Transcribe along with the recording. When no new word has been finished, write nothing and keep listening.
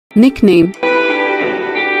Nickname.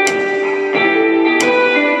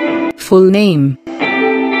 Full name.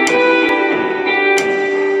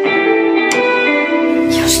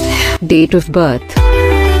 Date of birth.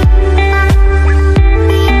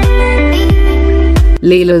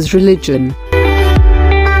 Leyla's religion.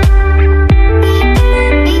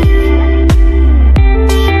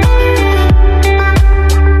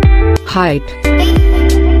 Height.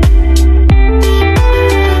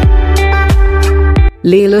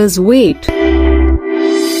 Leyla's weight.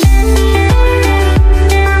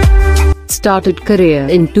 Started career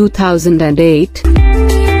in 2008.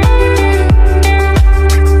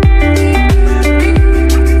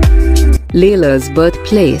 Leyla's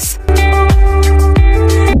birthplace.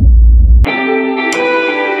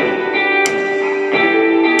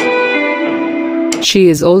 She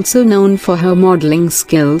is also known for her modeling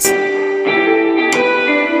skills.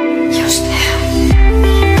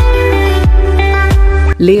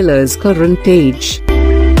 Leyla's current age.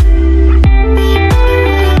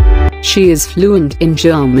 She is fluent in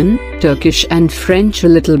German, Turkish and French a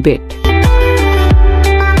little bit.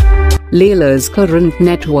 Leyla's current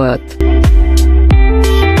net worth.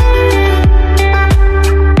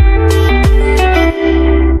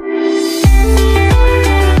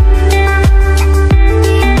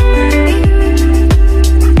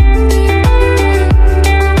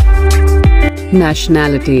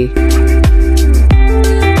 Nationality.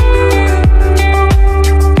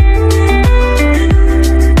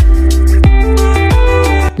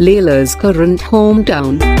 Leyla's current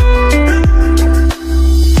hometown.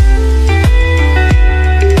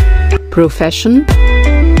 Profession.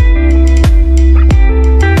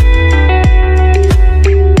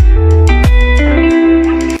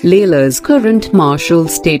 Leyla's current marital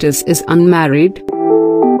status is unmarried.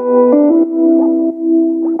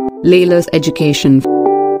 Leyla's education.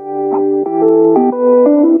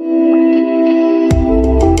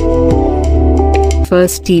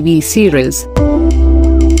 First TV series.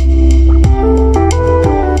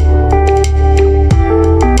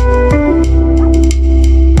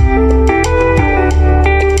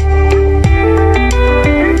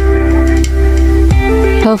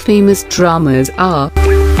 Her famous dramas are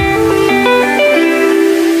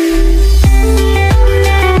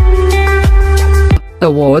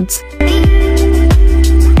awards,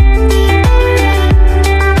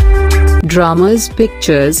 dramas,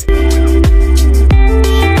 pictures.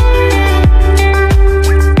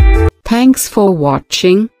 Thanks for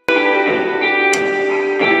watching.